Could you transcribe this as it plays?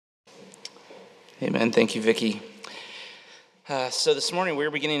Amen. Thank you, Vicki. So this morning we're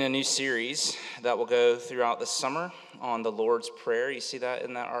beginning a new series that will go throughout the summer on the Lord's Prayer. You see that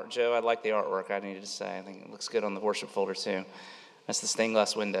in that art, Joe? I like the artwork, I needed to say. I think it looks good on the worship folder too. That's the stained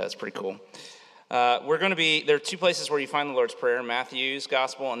glass window. It's pretty cool. There are two places where you find the Lord's Prayer, Matthew's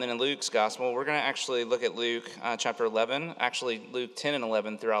Gospel and then in Luke's Gospel. We're going to actually look at Luke chapter 11, actually Luke 10 and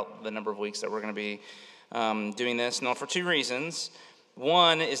 11 throughout the number of weeks that we're going to be doing this. Now, for two reasons.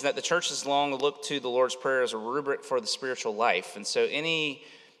 One is that the church has long looked to the Lord's Prayer as a rubric for the spiritual life. And so any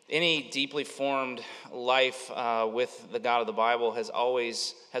deeply formed life with the God of the Bible has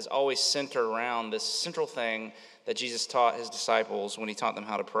always centered around this central thing that Jesus taught his disciples when he taught them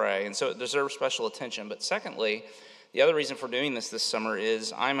how to pray. And so it deserves special attention. But secondly, the other reason for doing this summer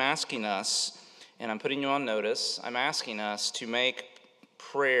is I'm asking us, and I'm putting you on notice, I'm asking us to make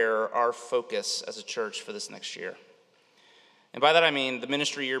prayer our focus as a church for this next year. And by that I mean the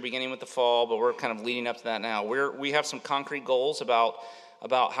ministry year beginning with the fall, but we're kind of leading up to that now. We have some concrete goals about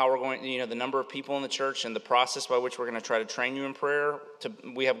how we're going, the number of people in the church and the process by which we're going to try to train you in prayer.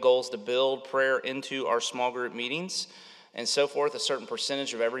 We have goals to build prayer into our small group meetings and so forth, a certain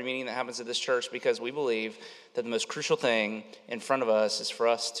percentage of every meeting that happens at this church, because we believe that the most crucial thing in front of us is for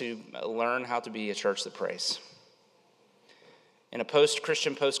us to learn how to be a church that prays. In a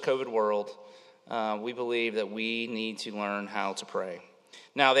post-Christian, post-COVID world, we believe that we need to learn how to pray.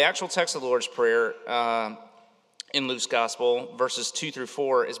 Now, the actual text of the Lord's Prayer in Luke's Gospel, verses 2 through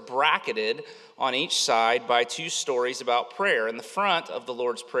 4, is bracketed on each side by two stories about prayer. In the front of the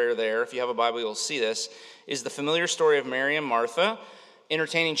Lord's Prayer there, if you have a Bible, you'll see this, is the familiar story of Mary and Martha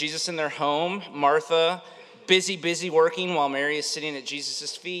entertaining Jesus in their home. Martha, busy working while Mary is sitting at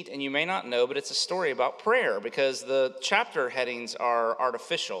Jesus' feet. And you may not know, but it's a story about prayer because the chapter headings are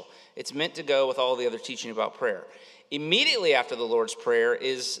artificial. It's meant to go with all the other teaching about prayer. Immediately after the Lord's Prayer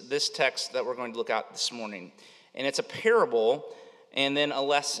is this text that we're going to look at this morning. And it's a parable and then a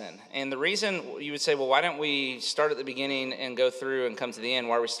lesson. And the reason you would say, well, why don't we start at the beginning and go through and come to the end?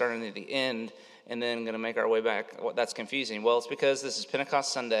 Why are we starting at the end and then going to make our way back? Well, that's confusing. Well, it's because this is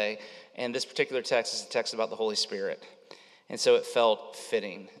Pentecost Sunday, and this particular text is a text about the Holy Spirit. And so it felt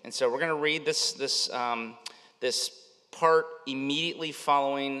fitting. And so we're going to read this part immediately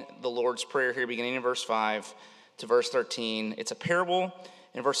following the Lord's Prayer here, beginning in verse 5 to verse 13. It's a parable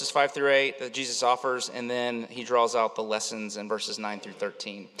in verses 5 through 8 that Jesus offers, and then he draws out the lessons in verses 9 through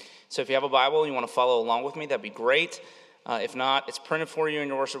 13. So if you have a Bible and you want to follow along with me, that'd be great. If not, it's printed for you in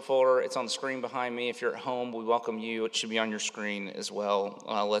your worship folder. It's on the screen behind me. If you're at home, we welcome you. It should be on your screen as well.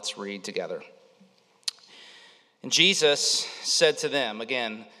 Let's read together. And Jesus said to them,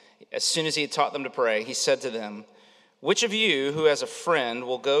 again, as soon as he had taught them to pray, he said to them, "Which of you who has a friend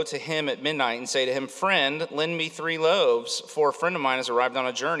will go to him at midnight and say to him, 'Friend, lend me 3 loaves, for a friend of mine has arrived on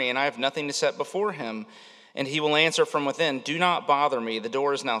a journey, and I have nothing to set before him?' And he will answer from within, 'Do not bother me. The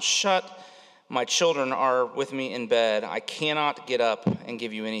door is now shut. My children are with me in bed. I cannot get up and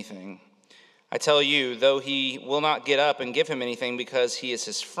give you anything.' I tell you, though he will not get up and give him anything because he is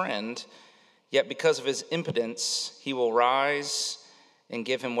his friend, yet because of his impotence, he will rise and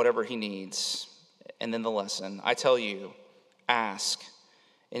give him whatever he needs." And then the lesson. I tell you, ask,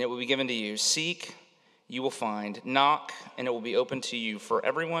 and it will be given to you. Seek, you will find. Knock, and it will be opened to you. For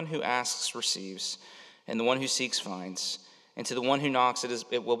everyone who asks receives, and the one who seeks finds. And to the one who knocks,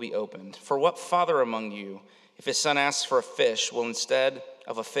 it will be opened. For what father among you, if his son asks for a fish, will instead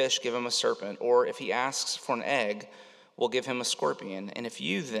of a fish give him a serpent? Or if he asks for an egg, will give him a scorpion? And if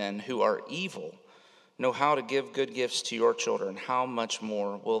you then, who are evil, know how to give good gifts to your children, how much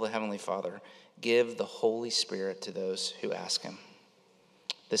more will the Heavenly Father give the Holy Spirit to those who ask him?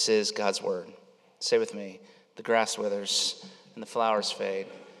 This is God's word. Say with me, the grass withers and the flowers fade,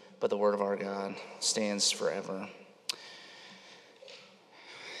 but the word of our God stands forever.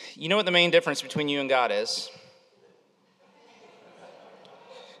 You know what the main difference between you and God is?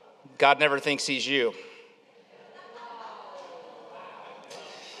 God never thinks he's you.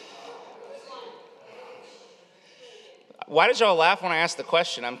 Why did y'all laugh when I asked the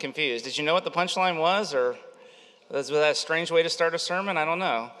question? I'm confused. Did you know what the punchline was, or was that a strange way to start a sermon? I don't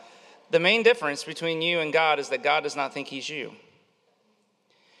know. The main difference between you and God is that God does not think he's you.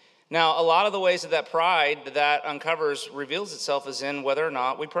 Now, a lot of the ways that pride that uncovers reveals itself is in whether or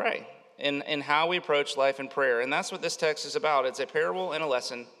not we pray, in how we approach life in prayer. And that's what this text is about. It's a parable and a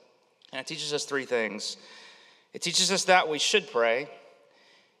lesson, and it teaches us 3 things. It teaches us that we should pray.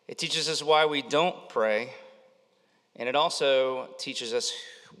 It teaches us why we don't pray. And it also teaches us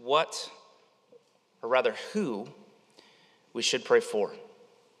who we should pray for.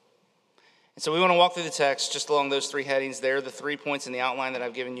 And so we want to walk through the text just along those three headings. There are the 3 points in the outline that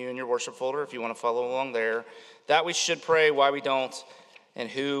I've given you in your worship folder if you want to follow along there. That we should pray, why we don't, and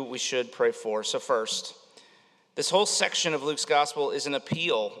who we should pray for. So first, this whole section of Luke's gospel is an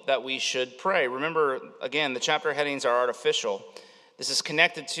appeal that we should pray. Remember, again, the chapter headings are artificial. This is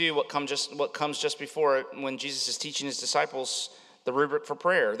connected to what comes just before it when Jesus is teaching his disciples the rubric for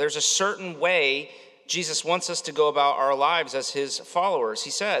prayer. There's a certain way Jesus wants us to go about our lives as his followers. He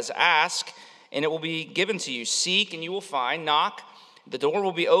says, ask, and it will be given to you. Seek, and you will find. Knock, the door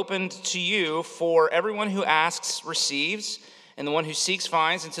will be opened to you. For everyone who asks receives, and the one who seeks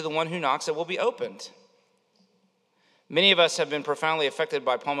finds, and to the one who knocks it will be opened. Many of us have been profoundly affected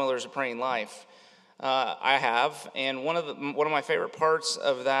by Paul Miller's A Praying Life. I have, and one of my favorite parts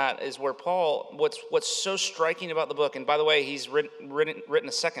of that is where Paul, what's so striking about the book, and by the way, he's written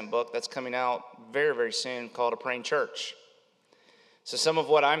a second book that's coming out very, very soon called A Praying Church. So some of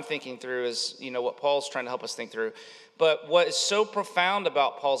what I'm thinking through is, what Paul's trying to help us think through. But what is so profound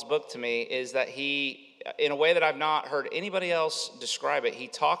about Paul's book to me is that he, in a way that I've not heard anybody else describe it, he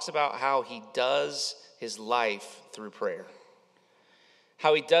talks about how he does his life through prayer.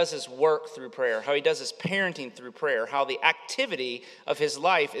 How he does his work through prayer, how he does his parenting through prayer, how the activity of his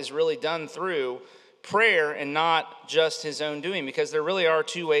life is really done through prayer and not just his own doing, because there really are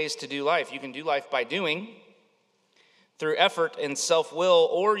two ways to do life. You can do life by doing, through effort and self-will,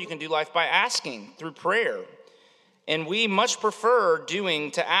 or you can do life by asking, through prayer. And we much prefer doing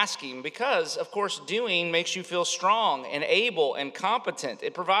to asking because, of course, doing makes you feel strong and able and competent.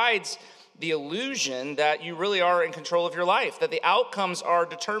 It provides the illusion that you really are in control of your life, that the outcomes are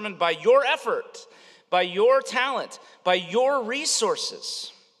determined by your effort, by your talent, by your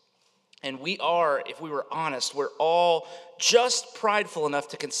resources. And we are, if we were honest, we're all just prideful enough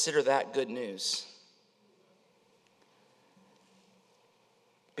to consider that good news.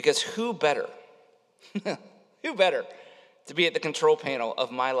 Because who better to be at the control panel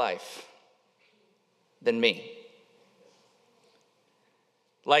of my life than me?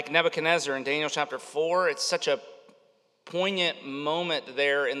 Like Nebuchadnezzar in Daniel chapter 4, it's such a poignant moment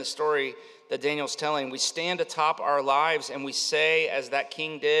there in the story that Daniel's telling. We stand atop our lives and we say, as that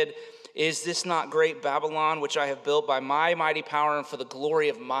king did, is this not great Babylon, which I have built by my mighty power and for the glory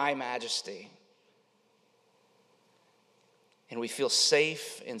of my majesty? And we feel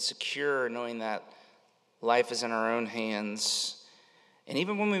safe and secure knowing that life is in our own hands. And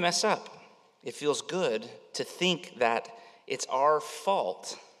even when we mess up, it feels good to think that it's our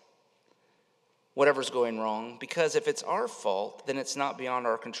fault, whatever's going wrong, because if it's our fault, then it's not beyond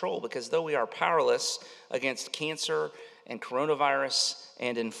our control, because though we are powerless against cancer and coronavirus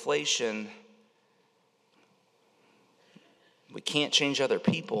and inflation, we can't change other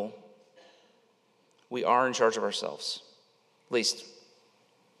people. We are in charge of ourselves. At least,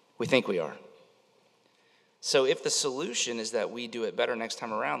 we think we are. So if the solution is that we do it better next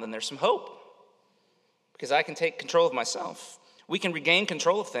time around, then there's some hope. Because I can take control of myself. We can regain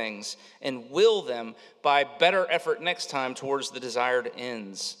control of things and will them by better effort next time towards the desired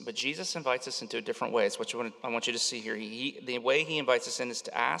ends. But Jesus invites us into a different way. It's what I want you to see here. The way he invites us in is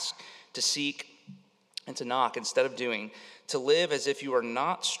to ask, to seek, and to knock instead of doing. To live as if you are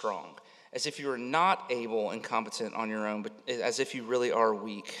not strong, as if you are not able and competent on your own, but as if you really are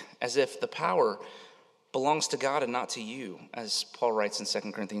weak, as if the power belongs to God and not to you, as Paul writes in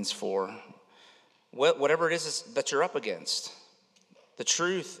 2 Corinthians 4. Whatever it is that you're up against, the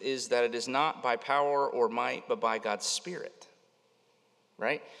truth is that it is not by power or might, but by God's Spirit,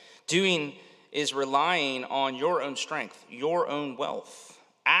 right? Doing is relying on your own strength, your own wealth.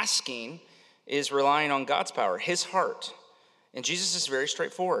 Asking is relying on God's power, his heart. And Jesus is very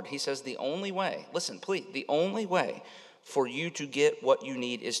straightforward. He says the only way, listen, please, the only way for you to get what you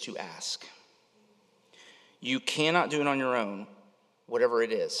need is to ask. You cannot do it on your own, whatever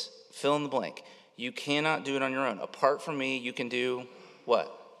it is. Fill in the blank. You cannot do it on your own. Apart from me, you can do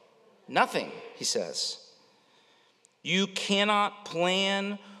what? Nothing, he says. You cannot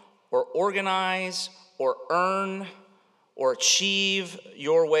plan or organize or earn or achieve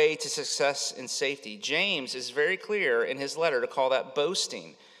your way to success and safety. James is very clear in his letter to call that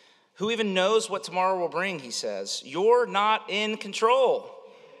boasting. Who even knows what tomorrow will bring, he says. You're not in control.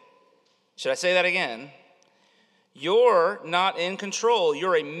 Should I say that again? You're not in control.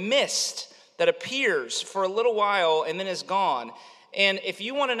 You're a mist that appears for a little while and then is gone. And if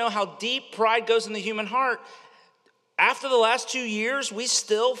you want to know how deep pride goes in the human heart, after the last 2 years, we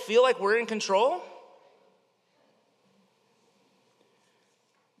still feel like we're in control.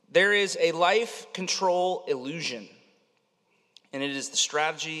 There is a life control illusion, and it is the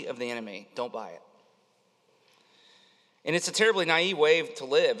strategy of the enemy. Don't buy it. And it's a terribly naive way to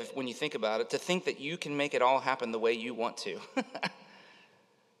live when you think about it, to think that you can make it all happen the way you want to.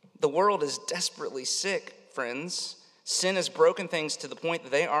 The world is desperately sick, friends. Sin has broken things to the point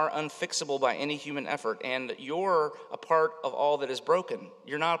that they are unfixable by any human effort, and you're a part of all that is broken.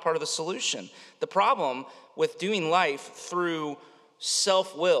 You're not a part of the solution. The problem with doing life through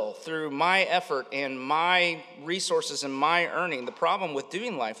self-will, through my effort and my resources and my earning, the problem with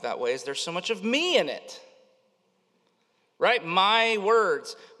doing life that way is there's so much of me in it. Right? My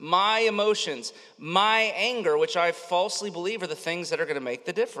words, my emotions, my anger, which I falsely believe are the things that are going to make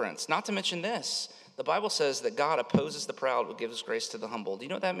the difference. Not to mention this. The Bible says that God opposes the proud but gives grace to the humble. Do you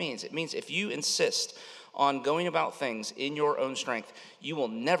know what that means? It means if you insist on going about things in your own strength, you will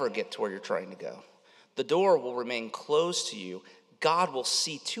never get to where you're trying to go. The door will remain closed to you. God will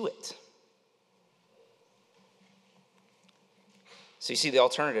see to it. So you see, the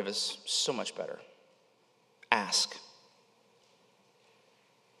alternative is so much better. Ask.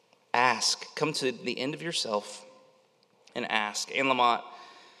 Ask. Come to the end of yourself and ask. Anne Lamott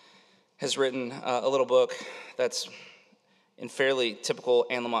has written a little book that's in fairly typical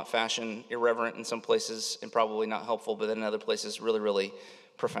Anne Lamott fashion, irreverent in some places and probably not helpful, but then in other places really, really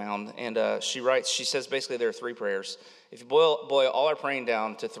profound. And she says basically there are three prayers. If you boil all our praying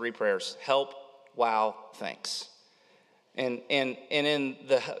down to three prayers: help, wow, thanks. And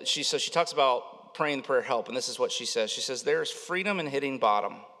she talks about praying the prayer help, and this is what she says. She says, there is freedom in hitting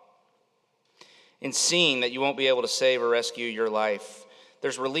bottom, in seeing that you won't be able to save or rescue your life.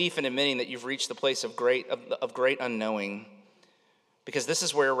 There's relief in admitting that you've reached the place of great unknowing, because this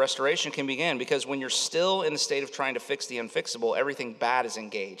is where restoration can begin. Because when you're still in the state of trying to fix the unfixable, everything bad is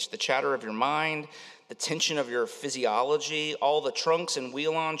engaged. The chatter of your mind, the tension of your physiology, all the trunks and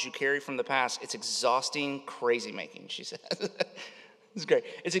wheel-ons you carry from the past. It's exhausting crazy-making, she says. It's great.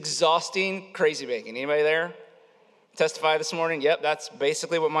 It's exhausting crazy-making. Anybody there? Testify this morning? Yep, that's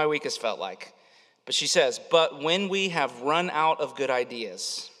basically what my week has felt like. But she says, but when we have run out of good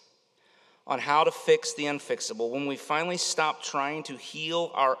ideas on how to fix the unfixable, when we finally stop trying to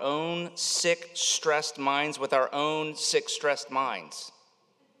heal our own sick, stressed minds with our own sick, stressed minds,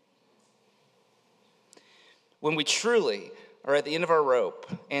 when we truly are at the end of our rope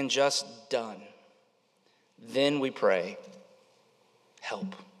and just done, then we pray,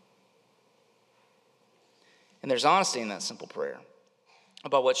 help. And there's honesty in that simple prayer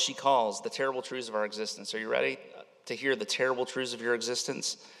about what she calls the terrible truths of our existence. Are you ready to hear the terrible truths of your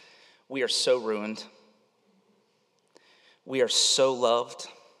existence? We are so ruined. We are so loved.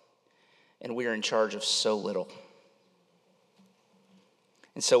 And we are in charge of so little.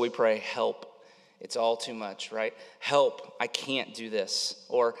 And so we pray, help. It's all too much, right? Help, I can't do this.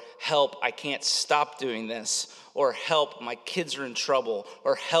 Or help, I can't stop doing this. Or help, my kids are in trouble.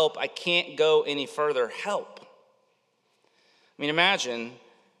 Or help, I can't go any further. Help. I mean, imagine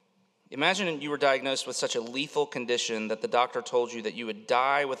you were diagnosed with such a lethal condition that the doctor told you that you would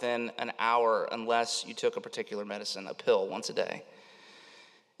die within an hour unless you took a particular medicine, a pill, once a day.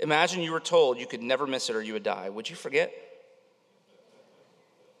 Imagine you were told you could never miss it or you would die. Would you forget?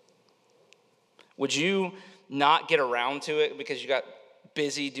 Would you not get around to it because you got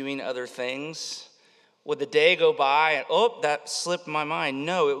busy doing other things? Would the day go by and, that slipped my mind?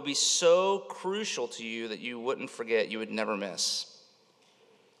 No, it would be so crucial to you that you wouldn't forget, you would never miss.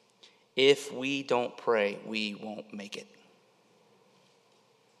 If we don't pray, we won't make it.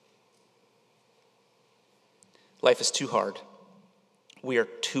 Life is too hard. We are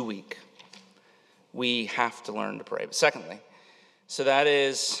too weak. We have to learn to pray. But secondly, so that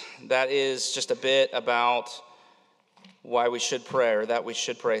is just a bit about why we should pray, or that we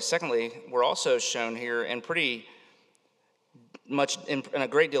should pray. Secondly, we're also shown here in pretty much, in a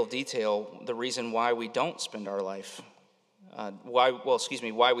great deal of detail, the reason why we don't spend our life,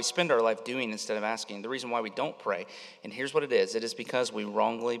 why we spend our life doing instead of asking, the reason why we don't pray. And here's what it is. It is because we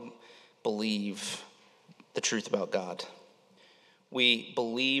wrongly believe the truth about God. We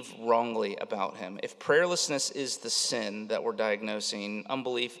believe wrongly about him. If prayerlessness is the sin that we're diagnosing,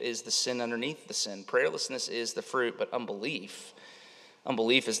 unbelief is the sin underneath the sin. Prayerlessness is the fruit, but unbelief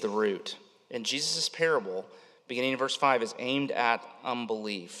is the root. And Jesus' parable, beginning in verse 5, is aimed at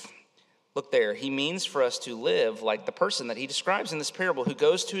unbelief. Look there, he means for us to live like the person that he describes in this parable who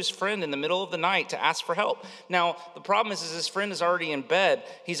goes to his friend in the middle of the night to ask for help. Now, the problem is his friend is already in bed.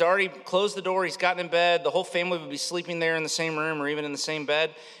 He's already closed the door. He's gotten in bed. The whole family would be sleeping there in the same room or even in the same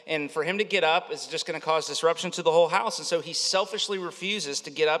bed. And for him to get up is just going to cause disruption to the whole house. And so he selfishly refuses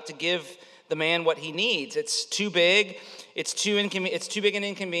to get up to give the man what he needs. It's too big. It's too big an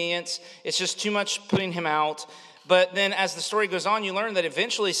inconvenience. It's just too much putting him out. But then as the story goes on, you learn that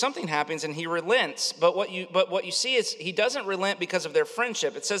eventually something happens and he relents. But what you see is he doesn't relent because of their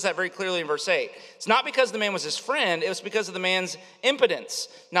friendship. It says that very clearly in verse 8. It's not because the man was his friend, it was because of the man's impotence.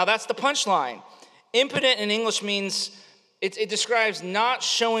 Now that's the punchline. Impotent in English means it describes not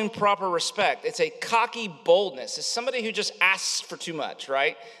showing proper respect. It's a cocky boldness. It's somebody who just asks for too much,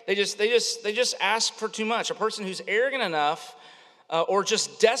 right? They just ask for too much. A person who's arrogant enough or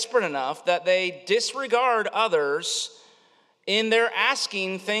just desperate enough that they disregard others in their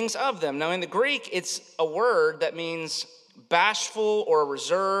asking things of them. Now, in the Greek, it's a word that means bashful or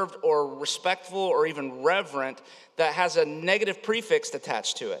reserved or respectful or even reverent that has a negative prefix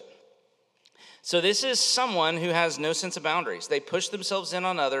attached to it. So this is someone who has no sense of boundaries. They push themselves in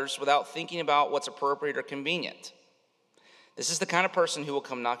on others without thinking about what's appropriate or convenient. This is the kind of person who will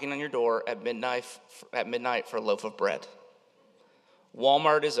come knocking on your door at midnight for a loaf of bread.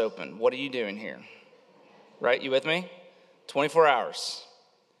 Walmart is open. What are you doing here? Right? You with me? 24 hours.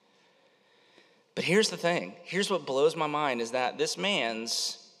 But here's the thing. Here's what blows my mind is that this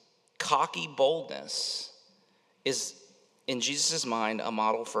man's cocky boldness is, in Jesus' mind, a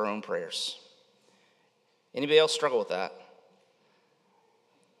model for our own prayers. Anybody else struggle with that?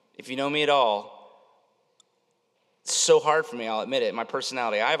 If you know me at all, it's so hard for me, I'll admit it, my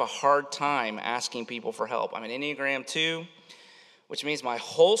personality. I have a hard time asking people for help. I'm an Enneagram 2, which means my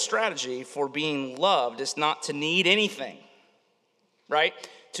whole strategy for being loved is not to need anything, right?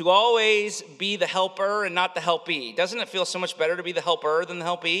 To always be the helper and not the helpee. Doesn't it feel so much better to be the helper than the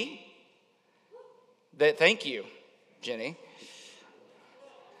helpee? Thank you, Jenny.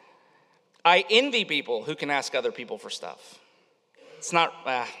 I envy people who can ask other people for stuff. That's not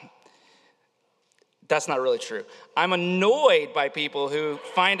really true. I'm annoyed by people who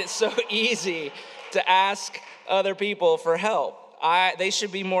find it so easy to ask other people for help. They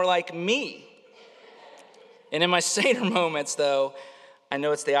should be more like me. And in my saner moments, though, I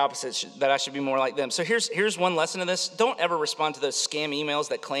know it's the opposite, that I should be more like them. So here's one lesson of this. Don't ever respond to those scam emails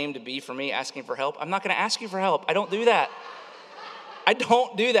that claim to be for me asking for help. I'm not going to ask you for help. I don't do that. I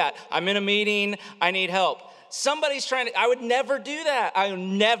don't do that. I'm in a meeting. I need help. Somebody's trying to, I would never do that. I would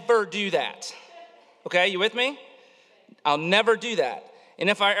never do that. Okay, you with me? I'll never do that. And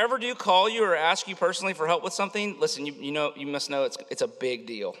if I ever do call you or ask you personally for help with something, listen, you must know it's a big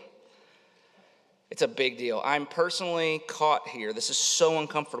deal. It's a big deal. I'm personally caught here. This is so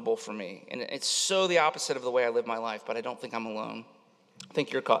uncomfortable for me. And it's so the opposite of the way I live my life, but I don't think I'm alone. I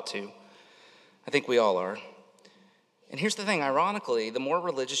think you're caught too. I think we all are. And here's the thing, ironically, the more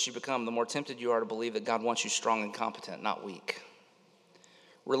religious you become, the more tempted you are to believe that God wants you strong and competent, not weak.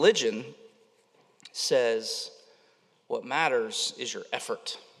 Religion says what matters is your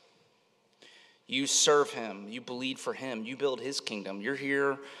effort. You serve him, you bleed for him, you build his kingdom, you're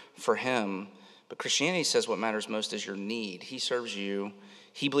here for him. But Christianity says what matters most is your need. He serves you,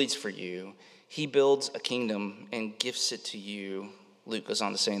 he bleeds for you, he builds a kingdom and gifts it to you, Luke goes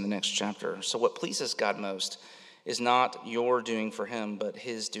on to say in the next chapter. So what pleases God most is not your doing for him, but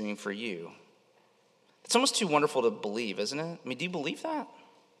his doing for you. It's almost too wonderful to believe, isn't it? I mean, do you believe that?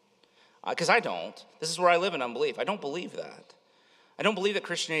 Because I don't. This is where I live in unbelief. I don't believe that. I don't believe that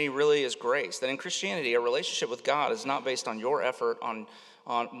Christianity really is grace. That in Christianity, a relationship with God is not based on your effort, on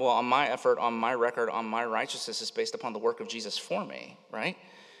my effort, on my record, on my righteousness. It's based upon the work of Jesus for me, right?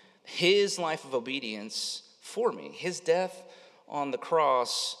 His life of obedience for me. His death on the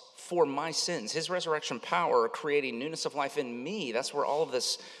cross for my sins, his resurrection power creating newness of life in me. That's where all of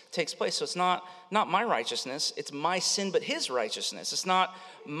this takes place. So it's not my righteousness, it's my sin, but his righteousness. It's not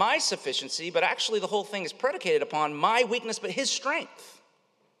my sufficiency, but actually the whole thing is predicated upon my weakness, but his strength.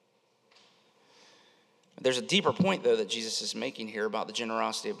 There's a deeper point, though, that Jesus is making here about the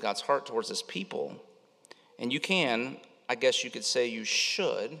generosity of God's heart towards his people. And you can, I guess you could say you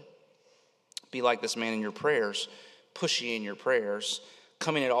should, be like this man in your prayers, pushy in your prayers,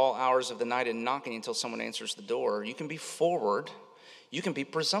 coming at all hours of the night and knocking until someone answers the door. You can be forward. You can be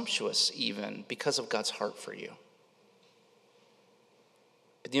presumptuous even because of God's heart for you.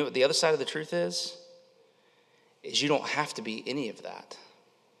 But you know what the other side of the truth is? Is you don't have to be any of that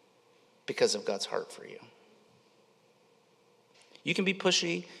because of God's heart for you. You can be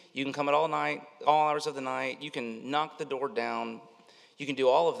pushy. You can come at all hours of the night. You can knock the door down. You can do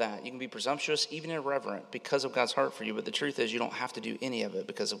all of that. You can be presumptuous, even irreverent, because of God's heart for you. But the truth is, you don't have to do any of it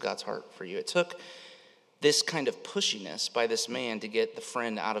because of God's heart for you. It took this kind of pushiness by this man to get the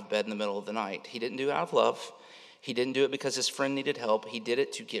friend out of bed in the middle of the night. He didn't do it out of love. He didn't do it because his friend needed help. He did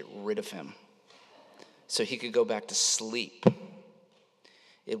it to get rid of him so he could go back to sleep.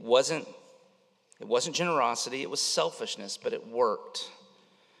 It wasn't generosity. It was selfishness, but it worked.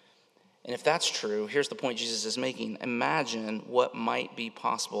 And if that's true, here's the point Jesus is making. Imagine what might be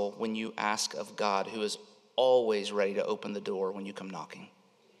possible when you ask of God, who is always ready to open the door when you come knocking.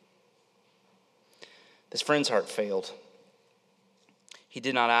 This friend's heart failed. He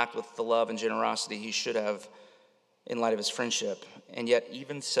did not act with the love and generosity he should have in light of his friendship. And yet,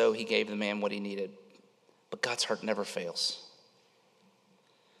 even so, he gave the man what he needed. But God's heart never fails.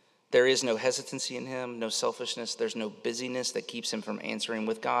 There is no hesitancy in him, no selfishness. There's no busyness that keeps him from answering.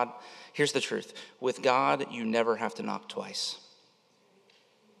 With God, here's the truth. With God, you never have to knock twice.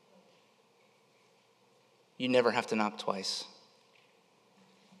 You never have to knock twice.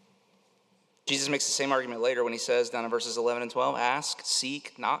 Jesus makes the same argument later when he says down in verses 11 and 12, ask,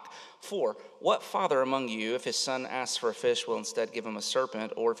 seek, knock. For what father among you, if his son asks for a fish, will instead give him a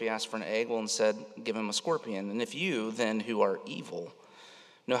serpent? Or if he asks for an egg, will instead give him a scorpion? And if you, then, who are evil,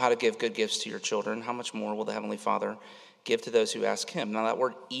 know how to give good gifts to your children, how much more will the Heavenly Father give to those who ask him? Now that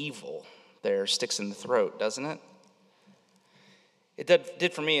word evil there sticks in the throat, doesn't it? It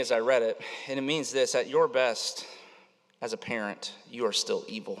did for me as I read it. And it means this: at your best as a parent, you are still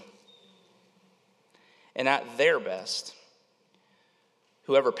evil. And at their best,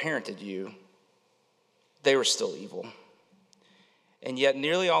 whoever parented you, they were still evil. And yet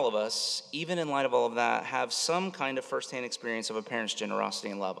nearly all of us, even in light of all of that, have some kind of firsthand experience of a parent's generosity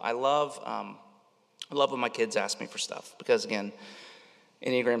and love. I love when my kids ask me for stuff because, again,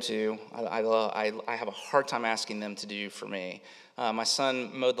 Enneagram 2, I have a hard time asking them to do for me. My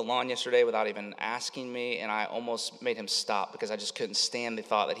son mowed the lawn yesterday without even asking me, and I almost made him stop because I just couldn't stand the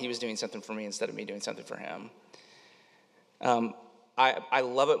thought that he was doing something for me instead of me doing something for him. I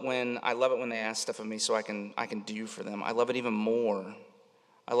love it when they ask stuff of me so I can do for them. I love it even more.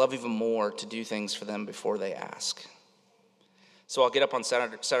 I love even more to do things for them before they ask. So I'll get up on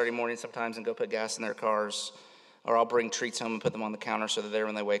Saturday morning sometimes and go put gas in their cars, or I'll bring treats home and put them on the counter so they're there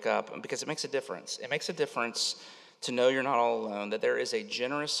when they wake up, because it makes a difference. It makes a difference to know you're not all alone, that there is a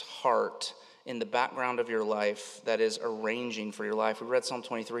generous heart in the background of your life that is arranging for your life. We read Psalm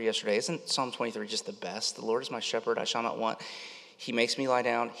 23 yesterday. Isn't Psalm 23 just the best? The Lord is my shepherd, I shall not want. He makes me lie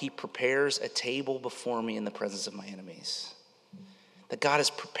down. He prepares a table before me in the presence of my enemies. That God is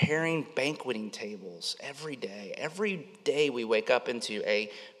preparing banqueting tables every day. Every day we wake up into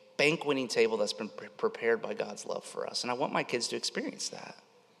a banqueting table that's been prepared by God's love for us. And I want my kids to experience that.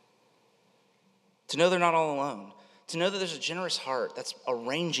 To know they're not all alone. To know that there's a generous heart that's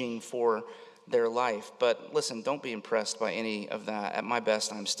arranging for their life. But listen, don't be impressed by any of that. At my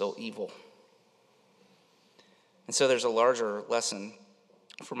best, I'm still evil. And so there's a larger lesson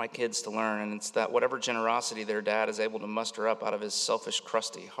for my kids to learn, and it's that whatever generosity their dad is able to muster up out of his selfish,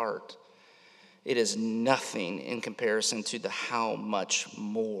 crusty heart, it is nothing in comparison to the how much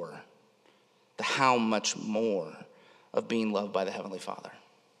more of being loved by the Heavenly Father.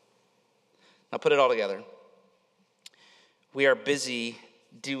 Now put it all together. We are busy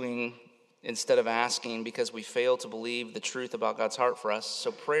doing instead of asking because we fail to believe the truth about God's heart for us.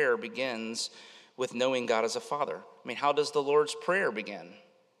 So prayer begins with knowing God as a Father. I mean, how does the Lord's Prayer begin?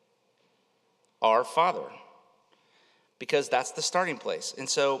 Our Father. Because that's the starting place. And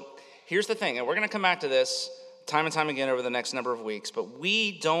so here's the thing, and we're going to come back to this time and time again over the next number of weeks, but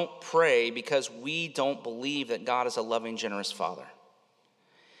we don't pray because we don't believe that God is a loving, generous Father.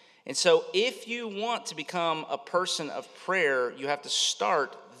 And so if you want to become a person of prayer, you have to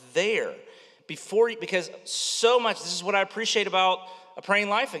start there. Because so much, this is what I appreciate about A Praying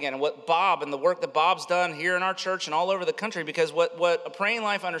Life again, and what Bob and the work that Bob's done here in our church and all over the country, because what A Praying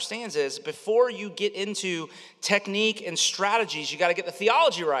Life understands is before you get into technique and strategies, you got to get the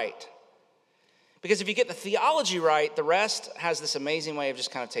theology right. Because if you get the theology right, the rest has this amazing way of just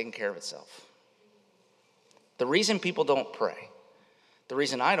kind of taking care of itself. The reason people don't pray, the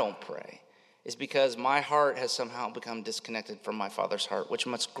reason I don't pray, is because my heart has somehow become disconnected from my Father's heart, which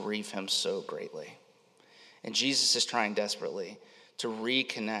must grieve him so greatly. And Jesus is trying desperately to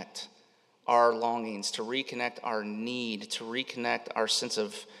reconnect our longings, to reconnect our need, to reconnect our sense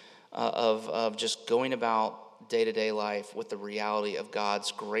of just going about day-to-day life with the reality of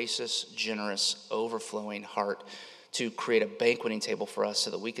God's gracious, generous, overflowing heart, to create a banqueting table for us so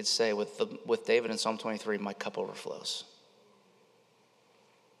that we could say with David in Psalm 23, my cup overflows.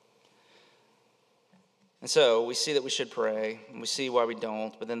 And so we see that we should pray, and we see why we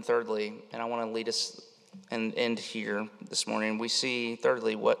don't, but then thirdly, and I want to lead us and end here this morning, we see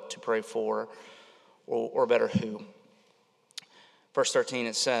thirdly what to pray for, or better, who. Verse 13,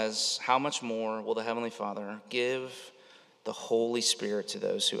 it says, how much more will the Heavenly Father give the Holy Spirit to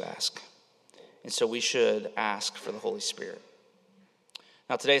those who ask? And so we should ask for the Holy Spirit.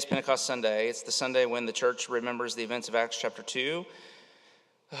 Now today is Pentecost Sunday. It's the Sunday when the church remembers the events of Acts chapter 2.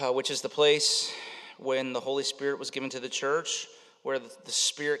 which is the place when the Holy Spirit was given to the church, where the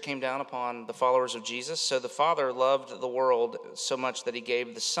Spirit came down upon the followers of Jesus. So the Father loved the world so much that he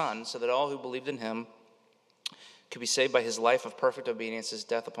gave the Son, so that all who believed in him could be saved by his life of perfect obedience, his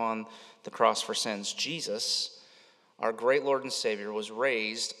death upon the cross for sins. Jesus, our great Lord and Savior, was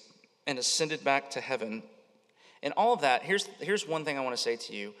raised and ascended back to heaven. And all of that, here's one thing I want to say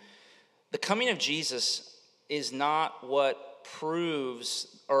to you. The coming of Jesus is not what proves,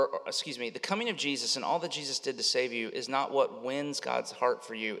 the coming of Jesus and all that Jesus did to save you is not what wins God's heart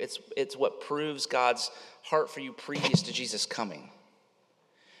for you. It's what proves God's heart for you previous to Jesus coming.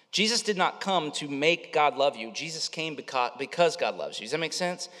 Jesus did not come to make God love you. Jesus came because God loves you. Does that make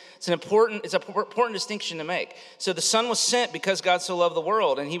sense? It's an important distinction to make. So the Son was sent because God so loved the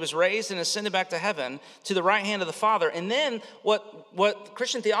world, and he was raised and ascended back to heaven to the right hand of the Father. And then what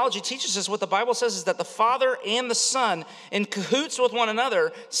Christian theology teaches us, what the Bible says, is that the Father and the Son, in cahoots with one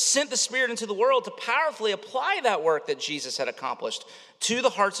another, sent the Spirit into the world to powerfully apply that work that Jesus had accomplished to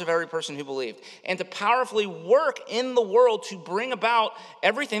the hearts of every person who believed, and to powerfully work in the world to bring about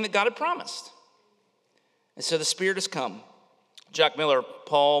everything that God had promised. And so the Spirit has come. Jack Miller,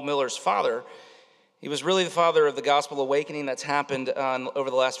 Paul Miller's father, he was really the father of the gospel awakening that's happened over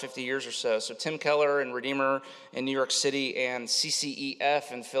the last 50 years or so. So Tim Keller and Redeemer in New York City, and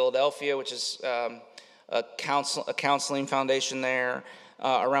CCEF in Philadelphia, which is a counseling foundation there,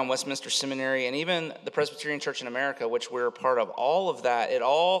 around Westminster Seminary, and even the Presbyterian Church in America, which we're a part of. All of that, it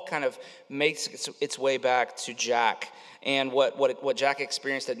all kind of makes its way back to Jack and what Jack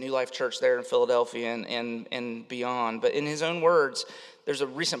experienced at New Life Church there in Philadelphia and beyond. But in his own words, there's a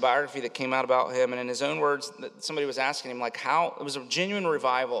recent biography that came out about him, and in his own words, somebody was asking him, like, how, it was a genuine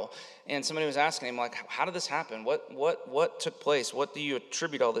revival, and somebody was asking him, like, how did this happen? What took place? What do you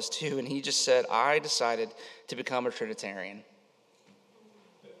attribute all this to? And he just said, I decided to become a Trinitarian.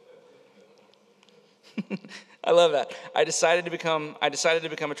 I love that. I decided to become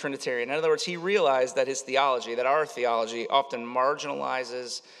a Trinitarian. In other words, he realized that his theology, that our theology, often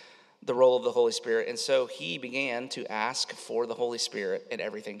marginalizes the role of the Holy Spirit. And so he began to ask for the Holy Spirit, and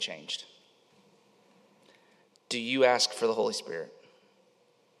everything changed. Do you ask for the Holy Spirit?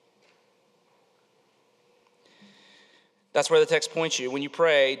 That's where the text points you. When you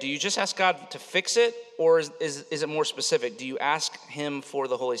pray, do you just ask God to fix it, or is it more specific? Do you ask him for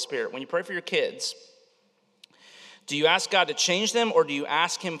the Holy Spirit? When you pray for your kids, do you ask God to change them, or do you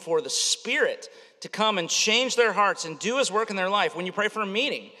ask him for the Spirit to come and change their hearts and do his work in their life? When you pray for a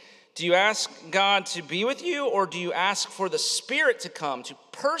meeting, do you ask God to be with you, or do you ask for the Spirit to come to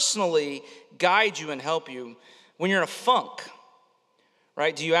personally guide you and help you when you're in a funk?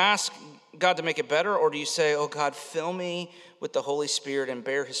 Right? Do you ask God to make it better, or do you say, oh God, fill me with the Holy Spirit and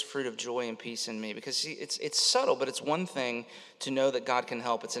bear his fruit of joy and peace in me? Because see, it's subtle, but it's one thing to know that God can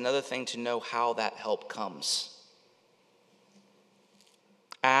help. It's another thing to know how that help comes.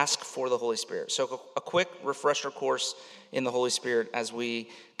 Ask for the Holy Spirit. So a quick refresher course in the Holy Spirit as we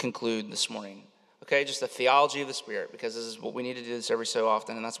conclude this morning. Okay, just the theology of the Spirit, because this is what we need to do this every so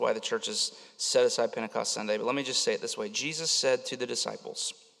often, and that's why the church has set aside Pentecost Sunday. But let me just say it this way. Jesus said to the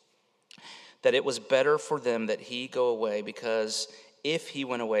disciples that it was better for them that he go away, because if he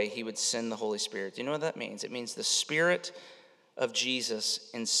went away, he would send the Holy Spirit. Do you know what that means? It means the Spirit of Jesus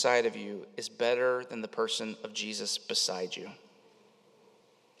inside of you is better than the person of Jesus beside you.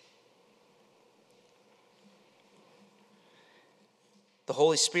 The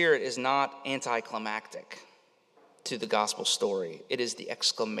Holy Spirit is not anticlimactic to the gospel story. It is the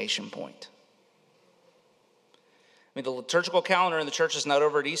exclamation point. I mean, the liturgical calendar in the church is not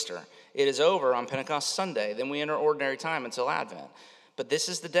over at Easter. It is over on Pentecost Sunday. Then we enter ordinary time until Advent. But this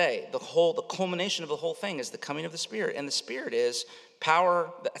is the day. The culmination of the whole thing is the coming of the Spirit. And the Spirit is power,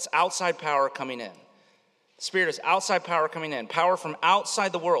 that's outside power coming in. The Spirit is outside power coming in. Power from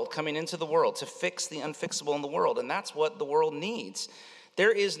outside the world coming into the world to fix the unfixable in the world. And that's what the world needs.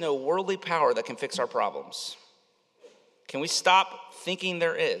 There is no worldly power that can fix our problems. Can we stop thinking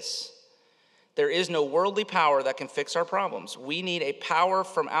there is? There is no worldly power that can fix our problems. We need a power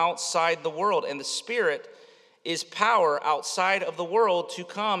from outside the world, and the Spirit is power outside of the world to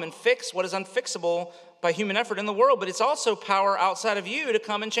come and fix what is unfixable by human effort in the world, but it's also power outside of you to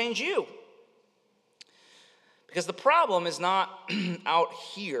come and change you. Because the problem is not out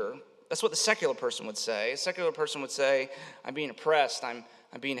here. That's what the secular person would say. A secular person would say, I'm being oppressed, I'm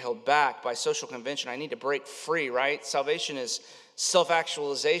being held back by social convention, I need to break free, right? Salvation is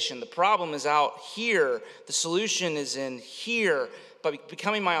self-actualization. The problem is out here. The solution is in here. by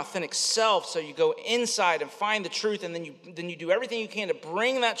becoming my authentic self. So you go inside and find the truth, and then you do everything you can to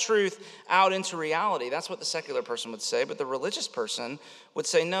bring that truth out into reality. That's what the secular person would say. But the religious person would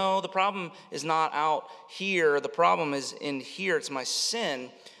say, no, the problem is not out here. The problem is in here. It's my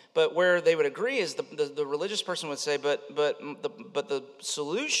sin. But where they would agree is the religious person would say, but the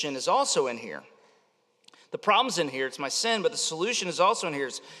solution is also in here. The problem's in here, it's my sin, but the solution is also in here.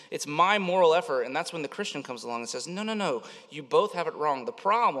 It's my moral effort. And that's when the Christian comes along and says, no, you both have it wrong. The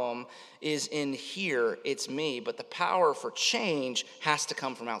problem is in here, it's me, but the power for change has to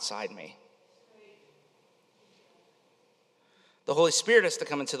come from outside me. The Holy Spirit has to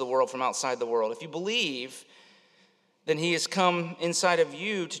come into the world from outside the world. If you believe, then he has come inside of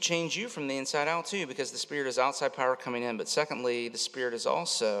you to change you from the inside out too, because the Spirit is outside power coming in. But secondly, the Spirit is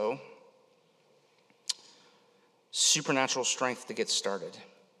also supernatural strength to get started.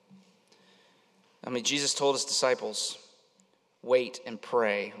 I mean, Jesus told his disciples, wait and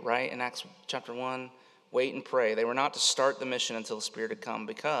pray, right? In Acts chapter 1, wait and pray. They were not to start the mission until the Spirit had come,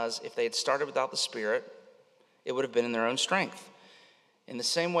 because if they had started without the Spirit, it would have been in their own strength. In the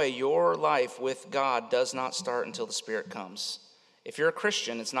same way, your life with God does not start until the Spirit comes. If you're a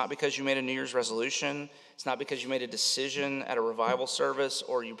Christian, it's not because you made a New Year's resolution. It's not because you made a decision at a revival service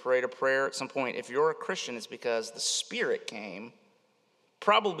or you prayed a prayer at some point. If you're a Christian, it's because the Spirit came,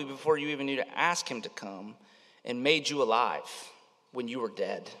 probably before you even knew to ask him to come, and made you alive when you were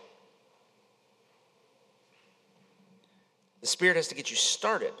dead. The Spirit has to get you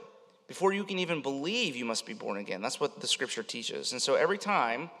started. Before you can even believe, you must be born again. That's what the Scripture teaches. And so every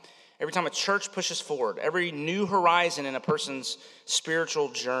time a church pushes forward, every new horizon in a person's spiritual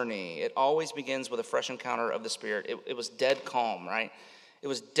journey, it always begins with a fresh encounter of the Spirit. It was dead calm, right? It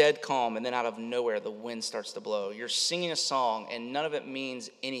was dead calm, and then out of nowhere, the wind starts to blow. You're singing a song, and none of it means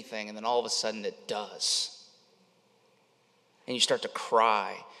anything, and then all of a sudden it does. And you start to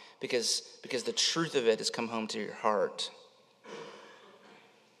cry because the truth of it has come home to your heart.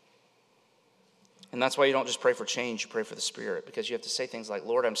 And that's why you don't just pray for change, you pray for the Spirit, because you have to say things like,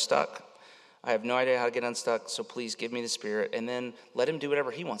 Lord, I'm stuck. I have no idea how to get unstuck, so please give me the Spirit, and then let him do whatever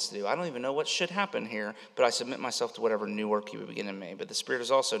he wants to do. I don't even know what should happen here, but I submit myself to whatever new work he would begin in me. But the Spirit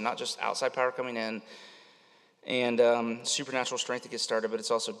is also not just outside power coming in and supernatural strength to get started, but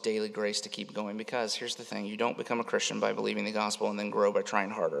it's also daily grace to keep going, because here's the thing. You don't become a Christian by believing the gospel and then grow by trying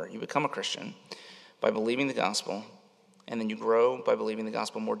harder. You become a Christian by believing the gospel, and then you grow by believing the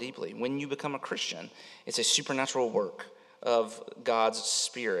gospel more deeply. When you become a Christian, it's a supernatural work of God's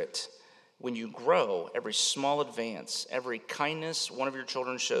Spirit. When you grow, every small advance, every kindness one of your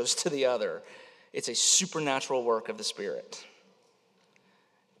children shows to the other, it's a supernatural work of the Spirit.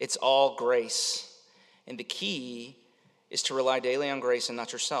 It's all grace. And the key is to rely daily on grace and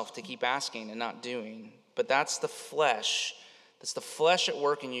not yourself, to keep asking and not doing. But that's the flesh. That's the flesh at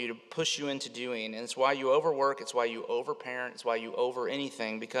work in you to push you into doing. And it's why you overwork. It's why you overparent. It's why you over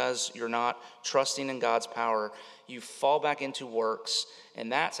anything, because you're not trusting in God's power. You fall back into works.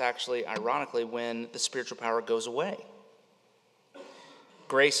 And that's actually, ironically, when the spiritual power goes away.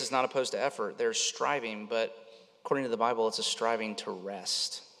 Grace is not opposed to effort. There's striving, but according to the Bible, it's a striving to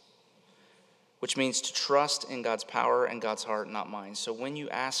rest, which means to trust in God's power and God's heart, not mine. So when you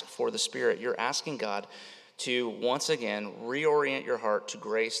ask for the Spirit, you're asking God to once again reorient your heart to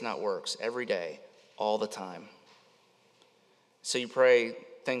grace, not works, every day, all the time. So you pray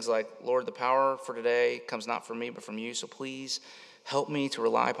things like, Lord, the power for today comes not from me, but from you. So please help me to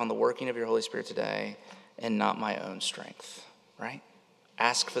rely upon the working of your Holy Spirit today and not my own strength, right?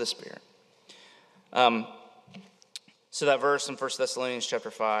 Ask for the Spirit. So that verse in 1 Thessalonians chapter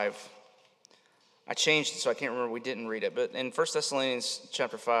 5, I changed it so I can't remember, we didn't read it. But in 1 Thessalonians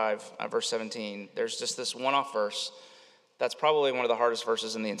chapter 5, verse 17, there's just this one-off verse that's probably one of the hardest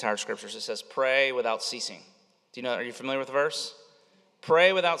verses in the entire Scriptures. It says, pray without ceasing. Are you familiar with the verse?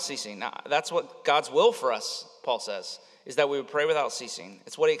 Pray without ceasing. Now, that's what God's will for us, Paul says, is that we would pray without ceasing.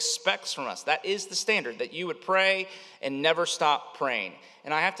 It's what he expects from us. That is the standard, that you would pray and never stop praying.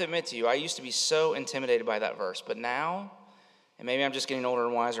 And I have to admit to you, I used to be so intimidated by that verse, but now, and maybe I'm just getting older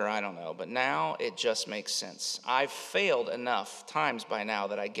and wiser, I don't know, but now it just makes sense. I've failed enough times by now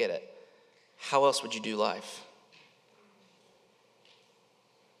that I get it. How else would you do life?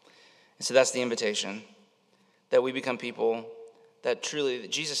 And so that's the invitation, that we become people that truly,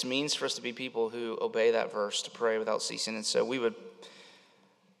 that Jesus means for us to be people who obey that verse, to pray without ceasing. And so we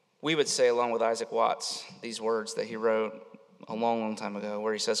would say, along with Isaac Watts, these words that he wrote a long, long time ago,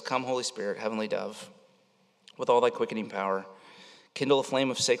 where he says, come, Holy Spirit, heavenly dove, with all thy quickening power, kindle a flame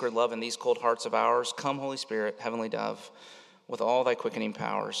of sacred love in these cold hearts of ours. Come, Holy Spirit, heavenly dove, with all thy quickening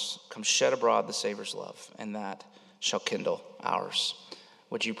powers, come shed abroad the Savior's love, and that shall kindle ours.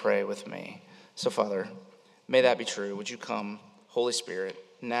 Would you pray with me? So, Father, may that be true. Would you come, Holy Spirit,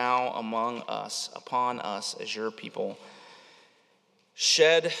 now among us, upon us as your people.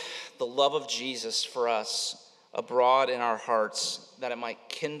 Shed the love of Jesus for us abroad in our hearts, that it might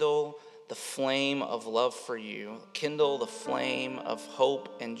kindle the flame of love for you, kindle the flame of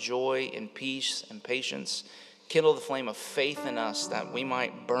hope and joy and peace and patience, kindle the flame of faith in us, that we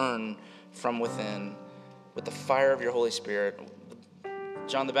might burn from within with the fire of your Holy Spirit.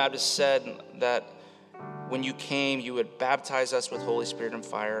 John the Baptist said that when you came, you would baptize us with Holy Spirit and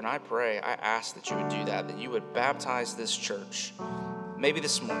fire. And I ask that you would do that you would baptize this church, maybe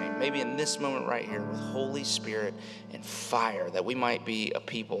this morning, maybe in this moment right here, with Holy Spirit and fire, that we might be a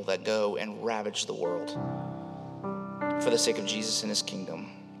people that go and ravage the world for the sake of Jesus and his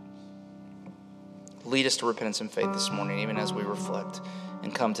kingdom. Lead us to repentance and faith this morning, even as we reflect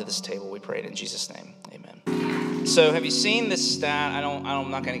and come to this table. We pray it in Jesus' name. Amen. So have you seen this stat?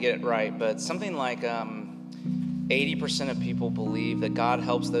 I'm not going to get it right, but something like 80% of people believe that God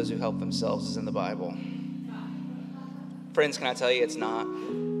helps those who help themselves is in the Bible. Friends, can I tell you it's not?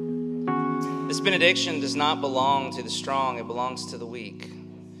 This benediction does not belong to the strong. It belongs to the weak.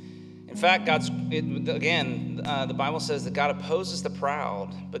 In fact, the Bible says that God opposes the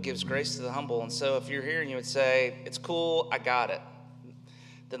proud, but gives grace to the humble. And so if you're here and you would say, it's cool, I got it,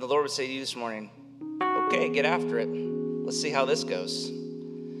 then the Lord would say to you this morning, okay, get after it. Let's see how this goes.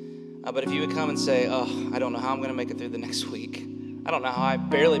 But if you would come and say, I don't know how I'm going to make it through the next week. I don't know how I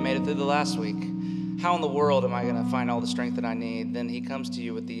barely made it through the last week. How in the world am I going to find all the strength that I need? Then he comes to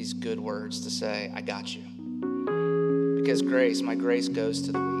you with these good words to say, I got you. Because my grace goes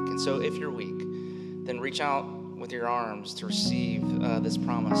to the weak. And so if you're weak, then reach out with your arms to receive this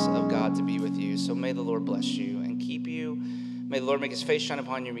promise of God to be with you. So may the Lord bless you and keep you. May the Lord make his face shine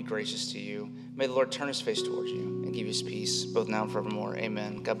upon you and be gracious to you. May the Lord turn his face towards you and give you his peace, both now and forevermore.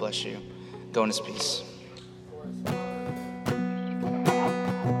 Amen. God bless you. Go in his peace.